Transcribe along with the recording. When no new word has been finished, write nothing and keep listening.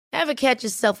Ever catch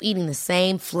yourself eating the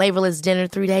same flavorless dinner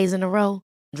 3 days in a row?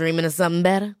 Dreaming of something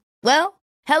better? Well,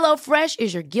 HelloFresh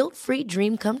is your guilt-free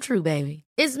dream come true, baby.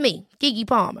 It's me, Keke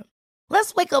Palmer.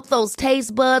 Let's wake up those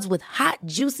taste buds with hot,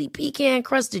 juicy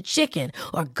pecan-crusted chicken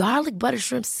or garlic butter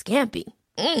shrimp scampi.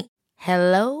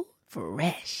 Hello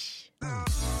Fresh.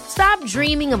 Stop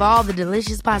dreaming of all the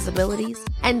delicious possibilities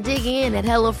and dig in at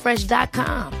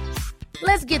HelloFresh.com.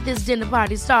 Let's get this dinner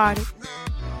party started.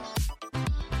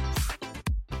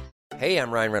 Hey,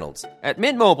 I'm Ryan Reynolds. At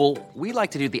Mint Mobile, we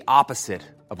like to do the opposite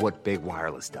of what Big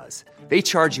Wireless does. They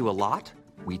charge you a lot,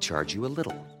 we charge you a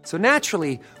little. So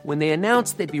naturally, when they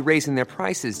announced they'd be raising their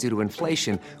prices due to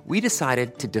inflation, we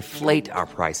decided to deflate our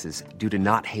prices due to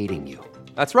not hating you.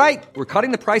 That's right. We're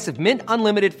cutting the price of Mint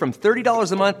Unlimited from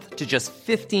 $30 a month to just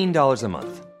 $15 a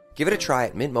month. Give it a try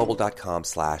at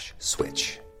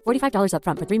mintmobile.com/switch. $45 up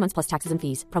front for 3 months plus taxes and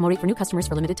fees. Promo rate for new customers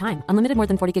for limited time. Unlimited more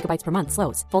than 40 gigabytes per month.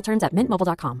 Slows full terms at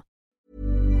mintmobile.com.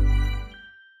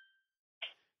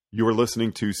 You're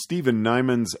listening to Stephen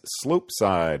Nyman's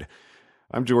Slopeside.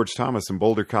 I'm George Thomas in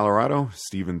Boulder, Colorado.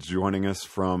 Stephen's joining us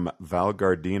from Val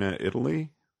Gardena,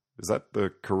 Italy. Is that the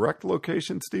correct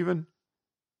location, Stephen?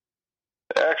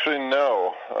 Actually,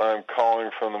 no. I'm calling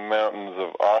from the mountains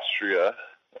of Austria.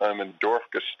 I'm in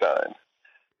Dorfgestein.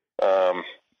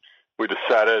 We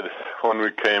decided when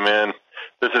we came in,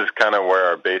 this is kind of where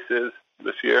our base is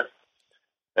this year.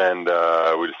 And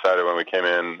we decided when we came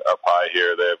in up high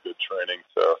here, they have good training.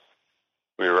 So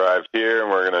we arrived here, and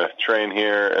we're going to train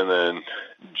here and then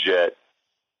jet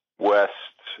west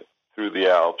through the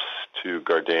Alps to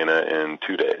Gardena in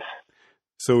 2 days.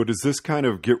 So does this kind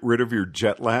of get rid of your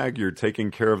jet lag? You're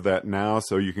taking care of that now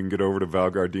so you can get over to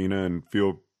Val Gardena and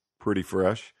feel pretty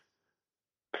fresh?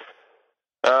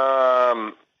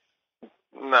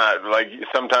 Not like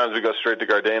sometimes we go straight to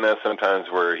Gardena, sometimes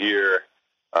we're here.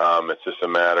 It's just a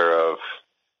matter of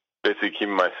basically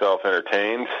keeping myself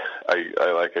entertained.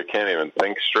 I can't even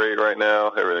think straight right now.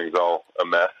 Everything's all a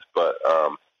mess, but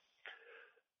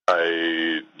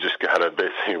I just gotta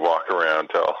basically walk around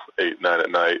till 8, 9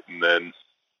 at night, and then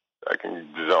I can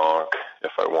zonk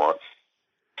if I want.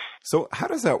 So how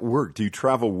does that work? Do you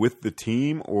travel with the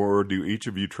team, or do each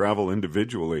of you travel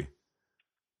individually?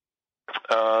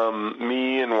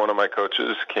 Me and one of my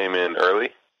coaches came in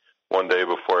early, 1 day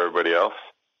before everybody else.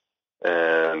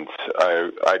 And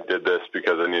I did this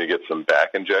because I need to get some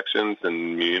back injections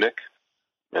in Munich.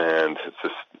 And it's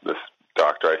this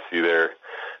doctor I see there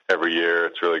every year.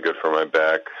 It's really good for my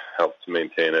back, helps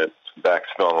maintain it.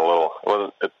 Back's feeling a little,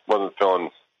 it wasn't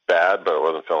feeling bad, but it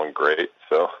wasn't feeling great.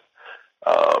 So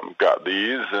got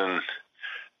these, and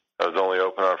I was only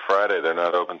open on Friday. They're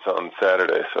not open on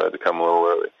Saturday, so I had to come a little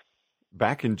early.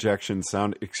 Back injections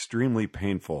sound extremely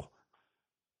painful.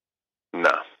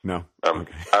 No.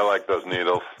 Okay. I like those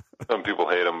needles. Some people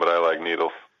hate them, but I like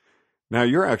needles. Now,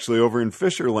 you're actually over in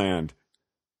Fisherland.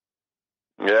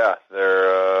 Yeah,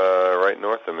 they're right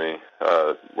north of me.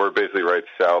 We're basically right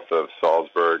south of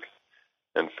Salzburg,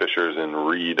 and Fischer's in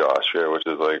Ried, Austria, which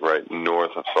is like right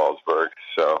north of Salzburg.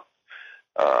 So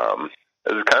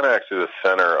it's kind of actually the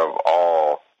center of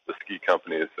all the ski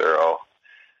companies.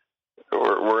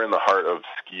 We're in the heart of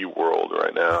ski world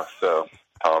right now. So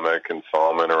Tomek and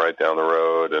Salomon are right down the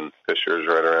road, and Fischer's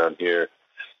right around here.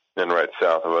 And right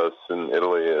south of us in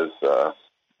Italy is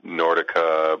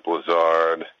Nordica,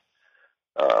 Blizzard.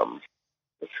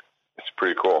 It's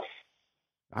pretty cool.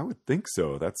 I would think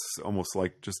so. That's almost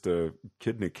like just a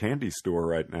kid in a candy store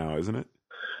right now, isn't it?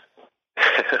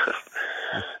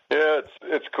 Yeah,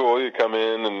 it's cool. You come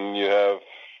in and you have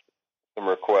some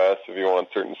requests if you want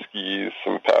certain skis,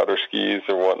 some powder skis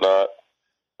or whatnot.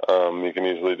 You can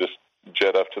easily just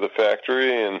jet up to the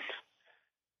factory and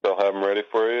they'll have them ready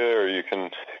for you, or you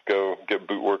can go get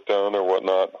boot work done or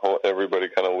whatnot. Everybody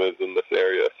kind of lives in this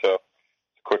area, so it's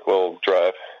a quick little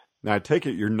drive. Now, I take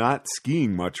it you're not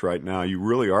skiing much right now. You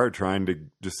really are trying to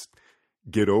just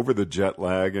get over the jet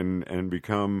lag and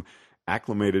become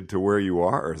acclimated to where you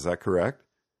are. Is that correct?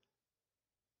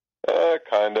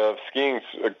 Kind of. Skiing's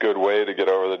a good way to get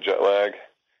over the jet lag,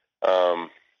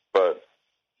 but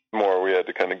more we had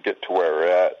to kind of get to where we're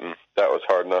at, and that was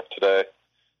hard enough today.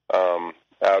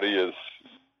 Audi is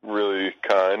really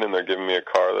kind, and they're giving me a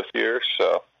car this year,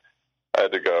 so I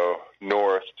had to go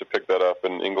north to pick that up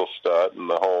in Ingolstadt, and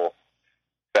the whole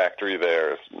factory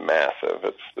there is massive.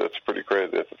 It's pretty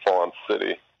crazy. It's a full-on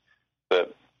city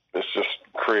that is just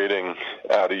creating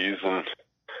Audis, and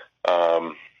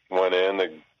went in,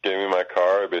 they gave me my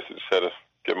car. I basically just had to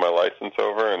give my license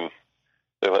over, and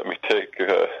they let me take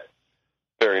a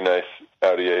very nice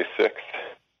Audi A6,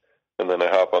 and then I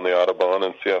hop on the Autobahn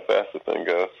and see how fast the thing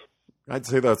goes. I'd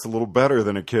say that's a little better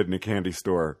than a kid in a candy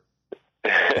store.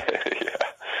 Yeah,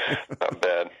 not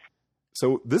bad.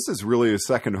 So this is really a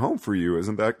second home for you,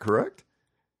 isn't that correct?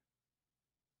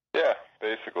 Yeah,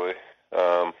 basically.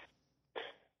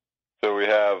 So we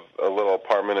have a little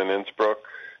apartment in Innsbruck,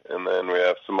 and then we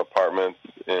have some apartments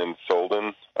in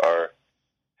Solden. Our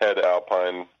head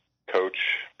alpine coach,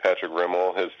 Patrick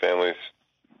Rimmel, his family's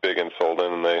big in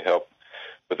Solden, and they help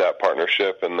with that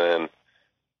partnership. And then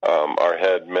our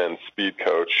head men's speed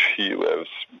coach, he lives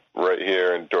right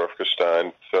here in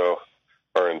Dorfgestein,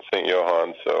 or in St.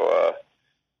 Johann. So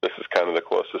this is kind of the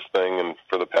closest thing. And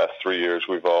for the past 3 years,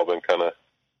 we've all been kind of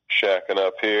shacking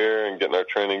up here and getting our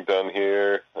training done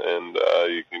here. And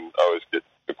you can always get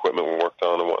equipment worked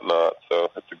on and whatnot.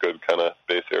 So it's a good kind of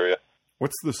base area.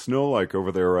 What's the snow like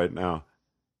over there right now?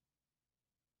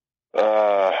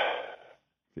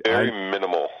 Very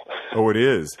minimal. Oh, it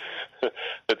is?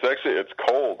 It's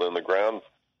cold and the ground's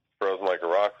frozen like a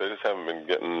rock. They just haven't been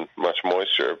getting much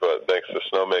moisture, but thanks to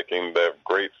snowmaking, they have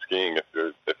great skiing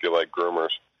if you like groomers.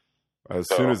 As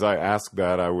soon as I asked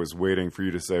that, I was waiting for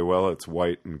you to say, well, it's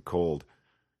white and cold.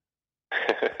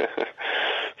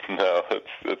 No,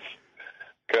 it's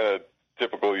kind of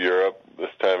typical Europe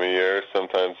this time of year.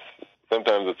 Sometimes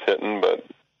it's hitting, but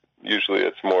usually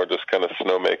it's more just kind of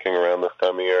snowmaking around this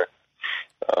time of year.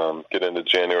 Get into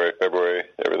January, February,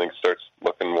 everything starts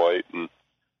looking white and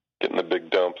getting the big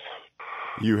dumps.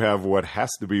 You have what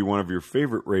has to be one of your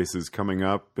favorite races coming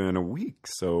up in a week.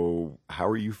 So how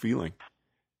are you feeling?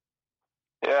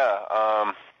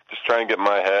 Yeah, just trying to get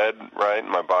my head right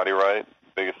and my body right.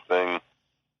 Biggest thing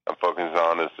I'm focusing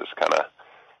on is just kind of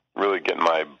really getting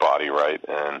my body right.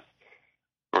 And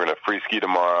we're going to free ski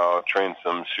tomorrow, train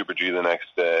some Super G the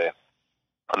next day,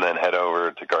 and then head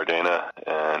over to Gardena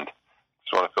and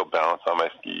just want to feel balance on my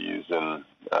skis and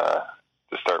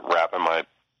just start wrapping my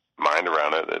mind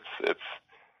around it. It's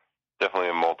definitely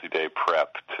a multi-day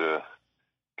prep to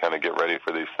kind of get ready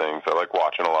for these things. I like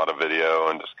watching a lot of video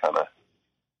and just kind of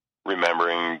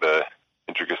remembering the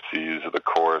intricacies of the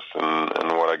course and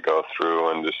what I go through,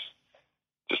 and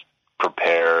just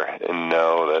prepare and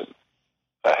know that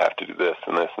I have to do this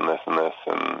and this and this and this,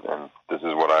 and this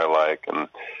is what I like, and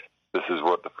this is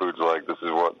what the food's like, this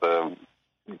is what the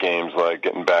game's like,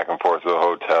 getting back and forth to the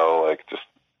hotel, like just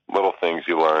little things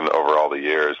you learn over all the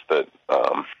years that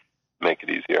make it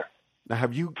easier. Now,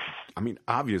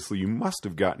 obviously you must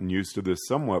have gotten used to this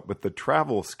somewhat, but the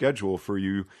travel schedule for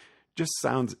you just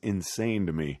sounds insane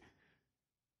to me.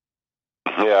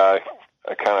 Yeah,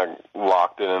 I kind of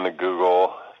locked it into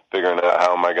Google, figuring out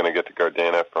how am I going to get to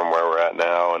Gardena from where we're at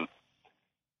now, and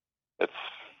it's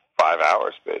 5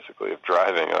 hours basically of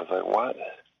driving. I was like, what?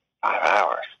 5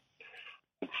 hours?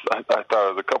 I thought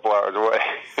it was a couple hours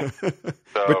away.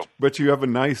 So, but you have a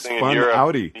nice, fun Europe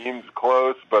Audi. Seems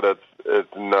close, but it's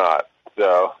not.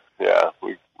 So yeah,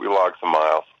 we logged some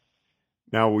miles.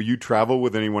 Now, will you travel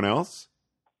with anyone else?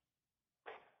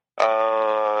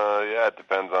 Yeah, it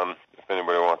depends on if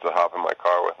anybody wants to hop in my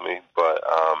car with me. But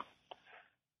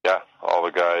yeah, all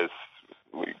the guys,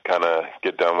 we kind of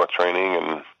get done with training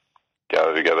and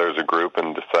gather together as a group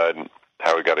and decide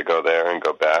how we got to go there and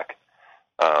go back.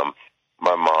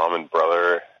 My mom and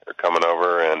brother are coming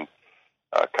over, and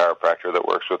a chiropractor that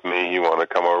works with me, he wanted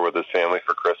to come over with his family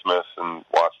for Christmas and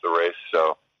watch the race.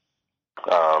 So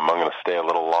I'm going to stay a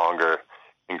little longer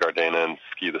in Gardena and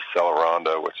ski the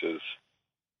Cellaronda, which is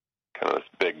kind of this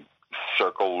big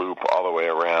circle loop all the way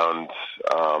around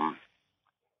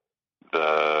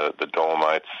the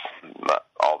Dolomites. Not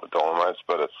all the Dolomites,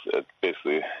 but it's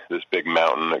basically this big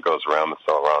mountain that goes around the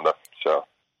Cellaronda. So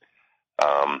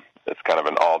it's kind of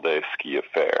an all-day ski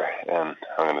affair, and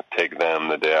I'm going to take them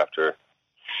the day after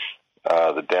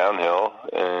the downhill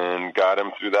and guide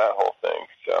them through that whole thing.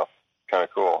 So kind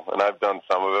of cool. And I've done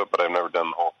some of it, but I've never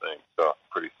done the whole thing. So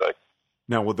pretty psyched.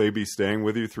 Now, will they be staying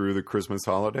with you through the Christmas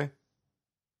holiday?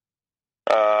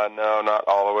 No, not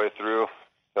all the way through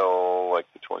till like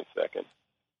the 22nd.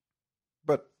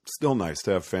 But still nice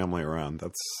to have family around.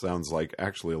 That sounds like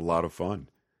actually a lot of fun.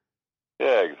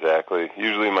 Yeah, exactly.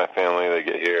 Usually my family, they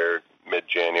get here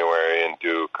mid-January and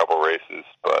do a couple races,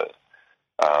 but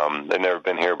they've never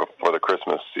been here before the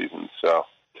Christmas season, so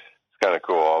it's kind of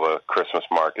cool. All the Christmas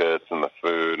markets and the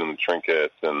food and the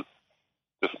trinkets and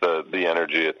just the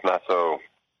energy. It's not so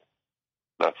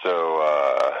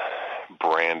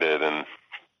branded and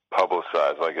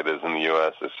publicized like it is in the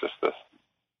U.S. It's just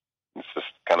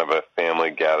kind of a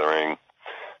family gathering,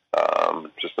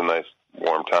 just a nice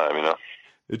warm time, you know.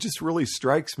 It just really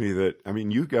strikes me that,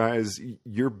 you guys,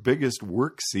 your biggest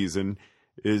work season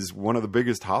is one of the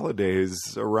biggest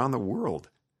holidays around the world.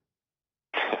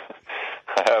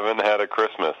 I haven't had a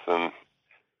Christmas in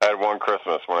I had one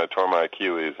Christmas when I tore my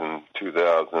Achilles in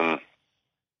 2011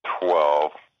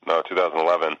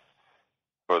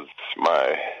 was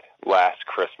my last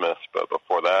Christmas, but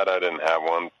before that I didn't have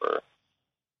one for,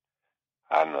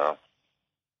 I don't know,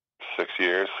 7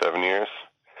 years.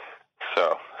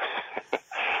 So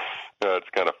it's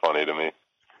kind of funny to me.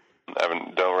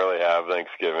 Don't really have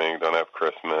Thanksgiving, don't have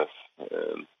Christmas,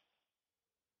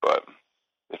 but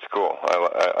it's cool.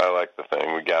 I like the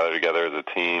thing. We gather together as a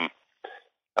team.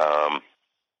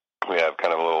 We have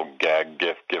kind of a little gag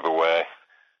gift giveaway.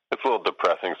 It's a little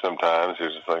depressing sometimes. You're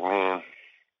just like, man,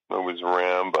 nobody's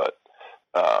around, but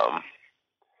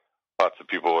lots of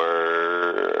people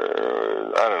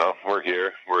are, I don't know, we're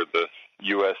here. We're the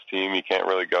U.S. team. You can't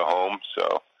really go home,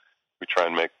 so we try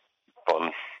and make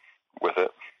fun with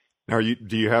it. Now,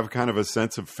 do you have kind of a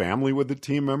sense of family with the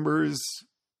team members?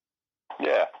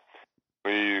 Yeah,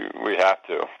 we have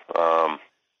to.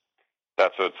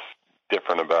 That's what's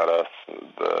different about us.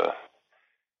 The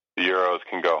Euros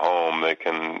can go home. They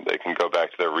can go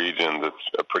back to their regions. It's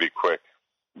a pretty quick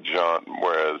jaunt,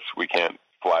 whereas we can't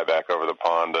fly back over the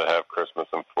pond to have Christmas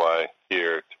and fly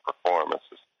here to perform.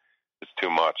 It's too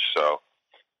much. So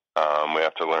we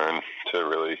have to learn to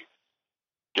really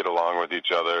get along with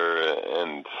each other,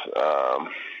 and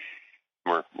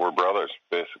we're brothers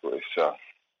basically. So,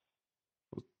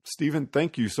 Stephen,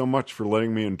 thank you so much for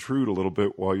letting me intrude a little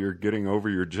bit while you're getting over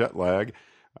your jet lag.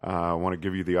 I want to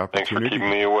give you the opportunity. Thanks for keeping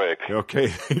me awake. Okay,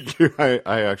 thank you. I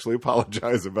actually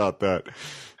apologize about that.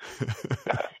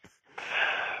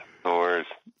 No worries.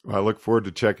 Well, I look forward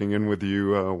to checking in with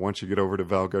you once you get over to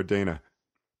Val Gardena.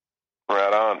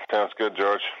 Right on. Sounds good,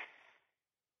 George.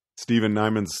 Stephen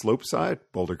Nyman's Slopeside,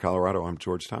 Boulder, Colorado. I'm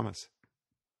George Thomas.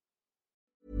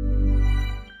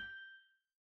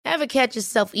 Ever catch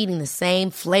yourself eating the same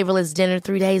flavorless dinner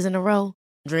 3 days in a row?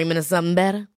 Dreaming of something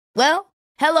better? Well,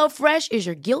 HelloFresh is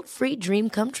your guilt-free dream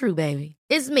come true, baby.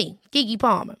 It's me, Keke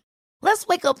Palmer. Let's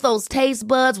wake up those taste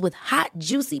buds with hot,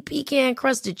 juicy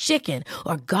pecan-crusted chicken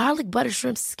or garlic butter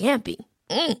shrimp scampi.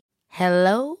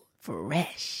 Hello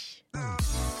Fresh.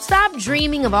 Stop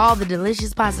dreaming of all the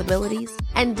delicious possibilities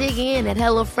and dig in at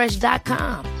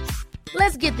HelloFresh.com.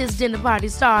 Let's get this dinner party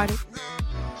started.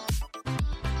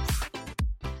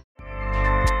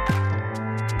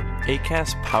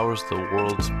 Acast powers the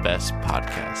world's best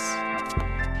podcasts.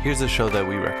 Here's a show that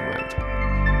we recommend.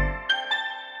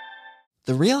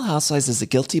 The Real Housewives is a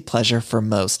guilty pleasure for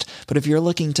most, but if you're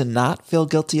looking to not feel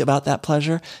guilty about that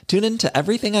pleasure, tune in to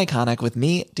Everything Iconic with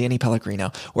me, Danny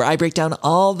Pellegrino, where I break down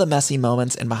all the messy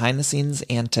moments and behind-the-scenes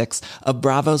antics of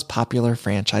Bravo's popular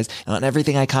franchise. And on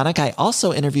Everything Iconic, I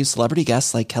also interview celebrity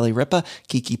guests like Kelly Ripa,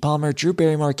 Keke Palmer, Drew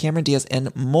Barrymore, Cameron Diaz,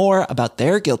 and more about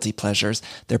their guilty pleasures,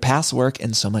 their past work,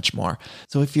 and so much more.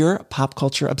 So if you're pop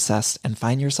culture obsessed and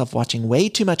find yourself watching way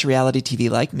too much reality TV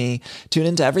like me, tune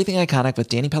in to Everything Iconic with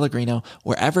Danny Pellegrino,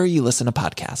 wherever you listen to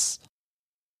podcasts.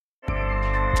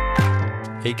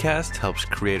 Acast helps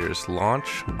creators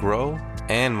launch, grow,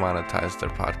 and monetize their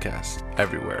podcasts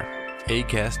everywhere.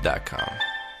 Acast.com.